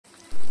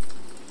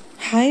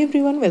Hi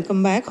everyone,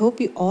 welcome back. Hope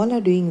you all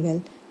are doing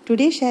well.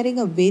 Today sharing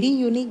a very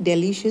unique,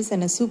 delicious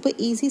and a super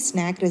easy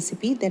snack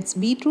recipe that's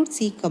beetroot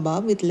seekh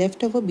kabab with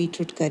leftover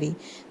beetroot curry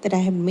that I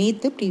have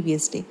made the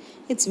previous day.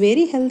 It's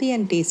very healthy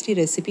and tasty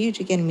recipe which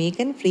you can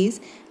make and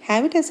freeze,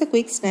 have it as a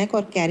quick snack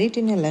or carry it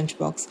in your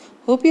lunchbox.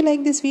 Hope you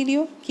like this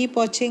video. Keep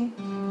watching.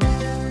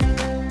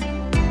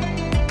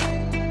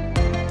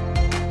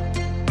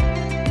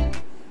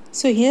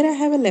 So here I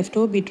have a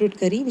leftover beetroot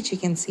curry which you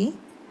can see.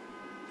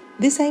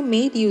 This I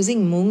made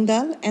using moong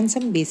dal and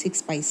some basic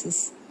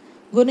spices.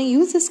 Gonna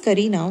use this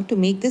curry now to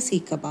make the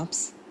seekh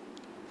kababs.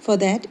 For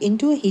that,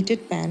 into a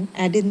heated pan,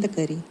 add in the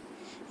curry.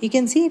 You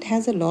can see it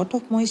has a lot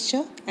of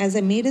moisture as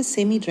I made a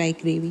semi-dry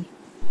gravy.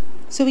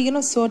 So we're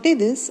gonna saute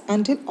this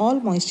until all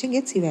moisture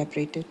gets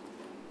evaporated.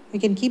 We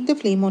can keep the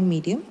flame on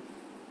medium.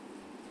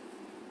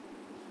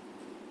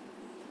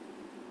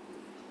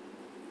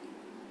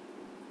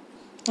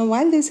 Now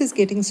while this is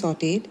getting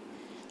sauteed,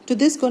 to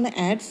this gonna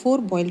add 4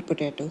 boiled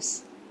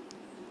potatoes.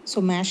 So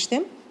mash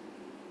them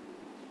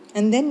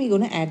and then we're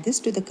going to add this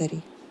to the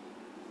curry.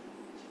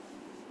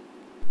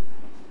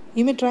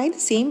 You may try the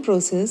same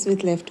process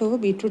with leftover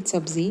beetroot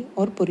sabzi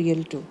or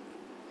poriyal too.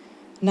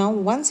 Now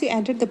once you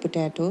added the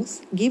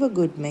potatoes, give a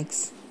good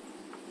mix.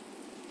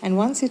 And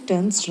once it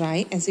turns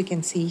dry, as you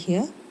can see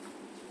here,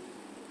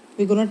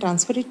 we're going to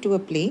transfer it to a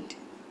plate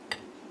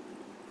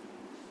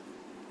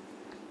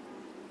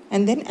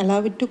and then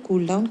allow it to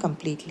cool down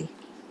completely.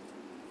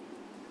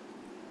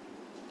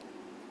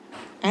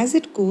 As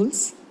it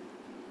cools,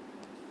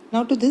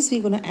 now to this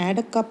we're going to add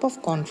a cup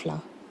of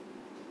cornflour.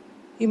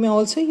 You may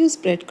also use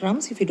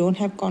breadcrumbs if you don't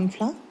have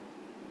cornflour.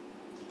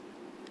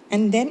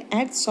 And then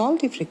add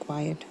salt if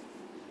required.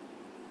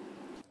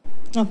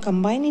 Now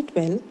combine it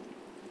well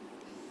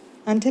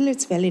until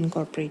it's well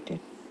incorporated.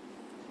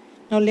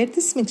 Now let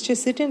this mixture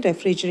sit in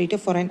refrigerator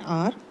for an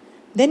hour.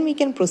 Then we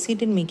can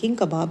proceed in making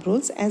kebab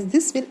rolls as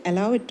this will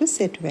allow it to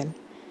set well.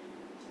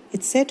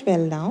 It's set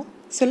well now,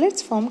 so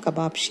let's form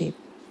kebab shape.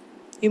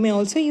 You may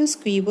also use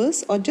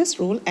skewers or just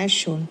roll as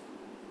shown.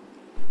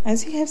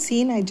 As you have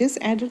seen, I just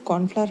added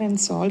cornflour and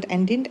salt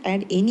and didn't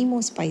add any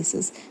more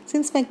spices.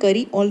 Since my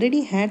curry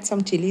already had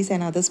some chilies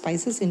and other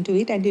spices into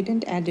it, I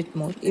didn't add it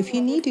more. If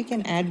you need, you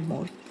can add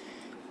more.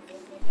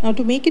 Now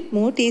to make it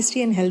more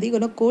tasty and healthy,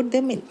 gonna coat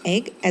them in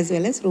egg as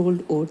well as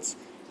rolled oats.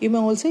 You may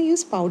also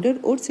use powdered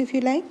oats if you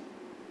like.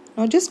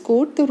 Now just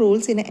coat the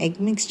rolls in an egg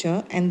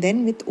mixture and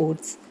then with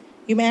oats.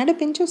 You may add a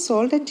pinch of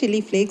salt and chili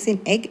flakes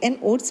in egg and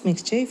oats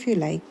mixture if you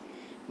like.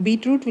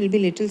 Beetroot will be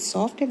little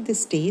soft at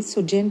this stage,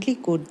 so gently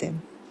coat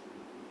them.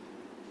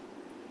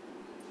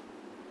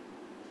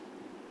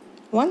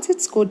 Once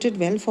it's coated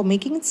well, for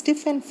making it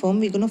stiff and firm,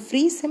 we're going to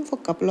freeze them for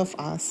a couple of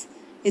hours.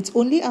 It's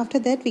only after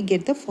that we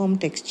get the firm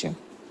texture.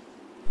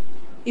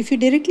 If you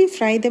directly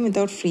fry them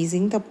without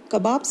freezing, the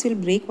kebabs will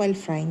break while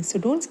frying, so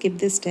don't skip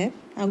this step.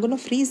 I'm going to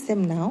freeze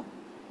them now.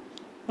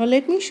 Now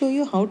let me show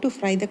you how to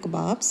fry the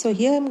kebabs. So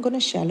here I'm going to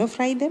shallow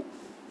fry them.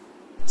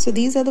 So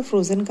these are the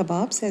frozen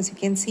kebabs as you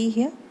can see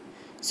here.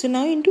 So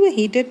now into a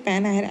heated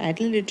pan I had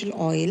added a little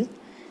oil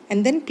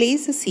and then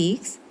place the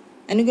seekhs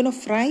and you're going to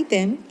fry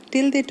them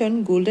till they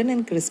turn golden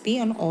and crispy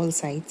on all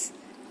sides.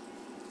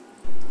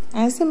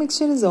 As the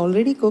mixture is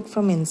already cooked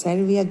from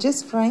inside, we are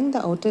just frying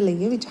the outer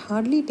layer which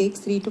hardly takes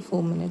 3 to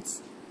 4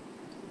 minutes.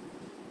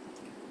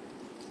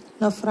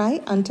 Now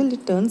fry until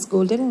it turns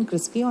golden and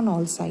crispy on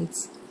all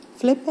sides.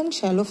 Flip and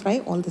shallow fry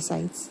all the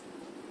sides.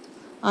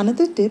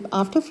 Another tip,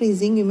 after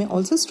freezing, you may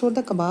also store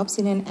the kebabs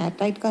in an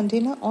airtight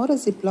container or a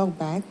Ziploc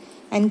bag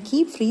and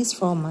keep freeze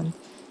for a month.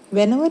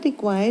 Whenever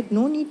required,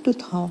 no need to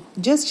thaw.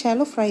 Just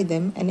shallow fry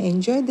them and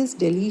enjoy this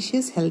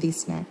delicious healthy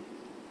snack.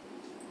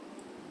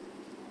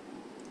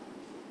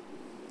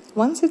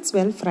 Once it's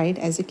well fried,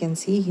 as you can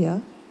see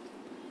here,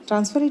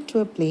 transfer it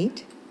to a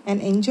plate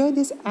and enjoy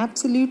this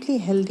absolutely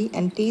healthy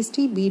and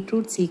tasty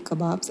beetroot seekh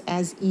kababs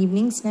as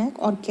evening snack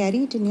or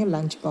carry it in your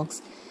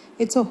lunchbox.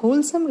 It's a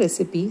wholesome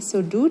recipe,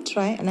 so do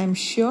try and I'm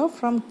sure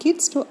from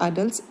kids to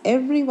adults,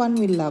 everyone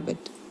will love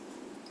it.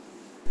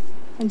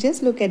 And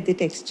just look at the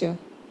texture.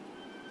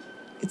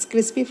 It's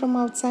crispy from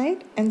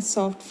outside and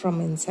soft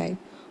from inside.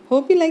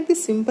 Hope you like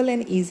this simple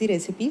and easy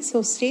recipe.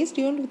 So stay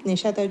tuned with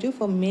Nisha Thaju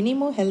for many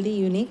more healthy,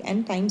 unique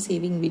and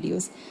time-saving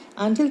videos.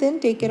 Until then,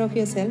 take care of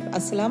yourself.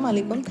 Assalamu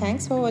alaikum.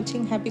 Thanks for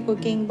watching. Happy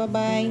cooking.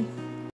 Bye-bye.